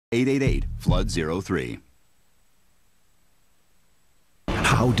888-FLOOD-03.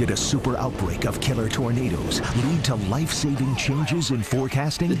 How did a super outbreak of killer tornadoes lead to life-saving changes in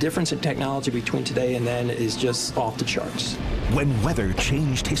forecasting? The difference in technology between today and then is just off the charts. When weather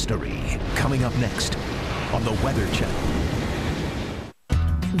changed history. Coming up next on the Weather Channel.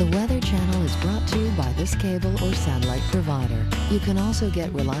 The Weather Channel is brought to you by this cable or satellite provider. You can also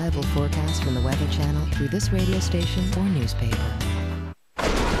get reliable forecasts from the Weather Channel through this radio station or newspaper.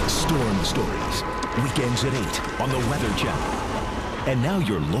 Storm Stories, weekends at 8 on the Weather Channel. And now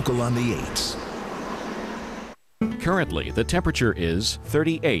you're local on the 8s. Currently, the temperature is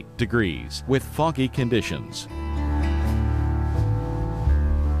 38 degrees with foggy conditions.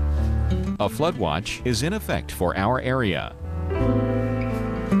 A flood watch is in effect for our area.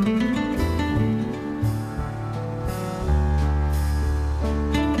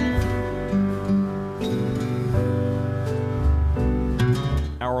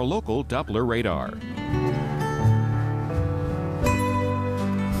 Our local Doppler radar.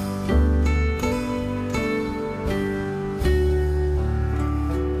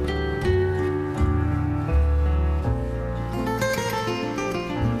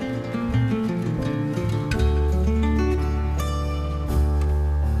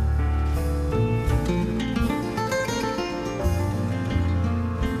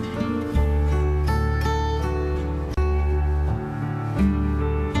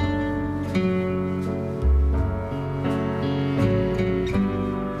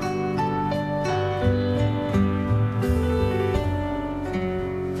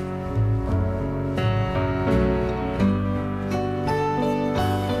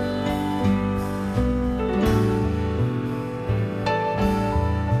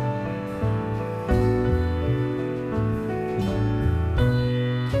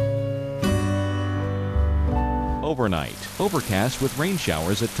 Overnight, overcast with rain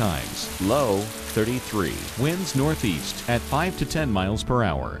showers at times. Low 33. Winds northeast at 5 to 10 miles per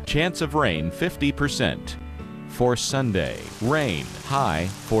hour. Chance of rain 50%. For Sunday, rain, high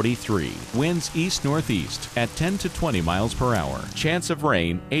 43. Winds east-northeast at 10 to 20 miles per hour. Chance of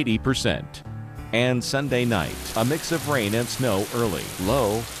rain 80%. And Sunday night, a mix of rain and snow early.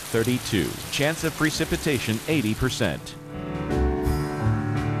 Low 32. Chance of precipitation 80%.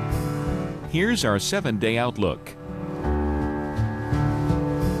 Here's our 7-day outlook.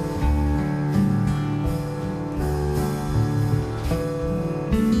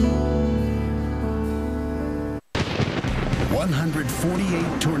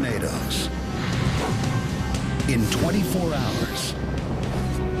 Tornadoes in 24 hours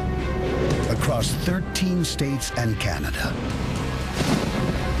across 13 states and Canada.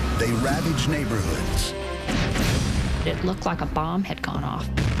 They ravaged neighborhoods. It looked like a bomb had gone off.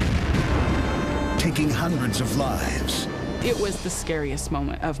 Taking hundreds of lives. It was the scariest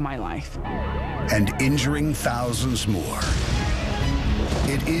moment of my life. And injuring thousands more.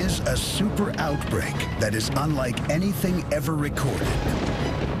 It is a super outbreak that is unlike anything ever recorded.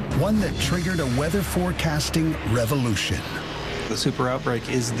 One that triggered a weather forecasting revolution. The Super Outbreak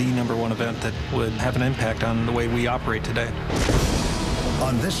is the #1 event that would have an impact on the way we operate today.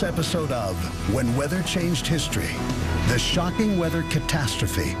 On this episode of When Weather Changed History, the shocking weather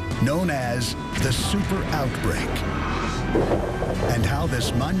catastrophe known as the Super Outbreak, and how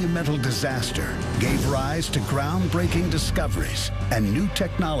this monumental disaster gave rise to groundbreaking discoveries and new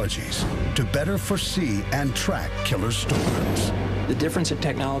technologies to better foresee and track killer storms. The difference in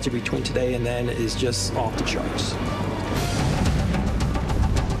technology between today and then is just off the charts.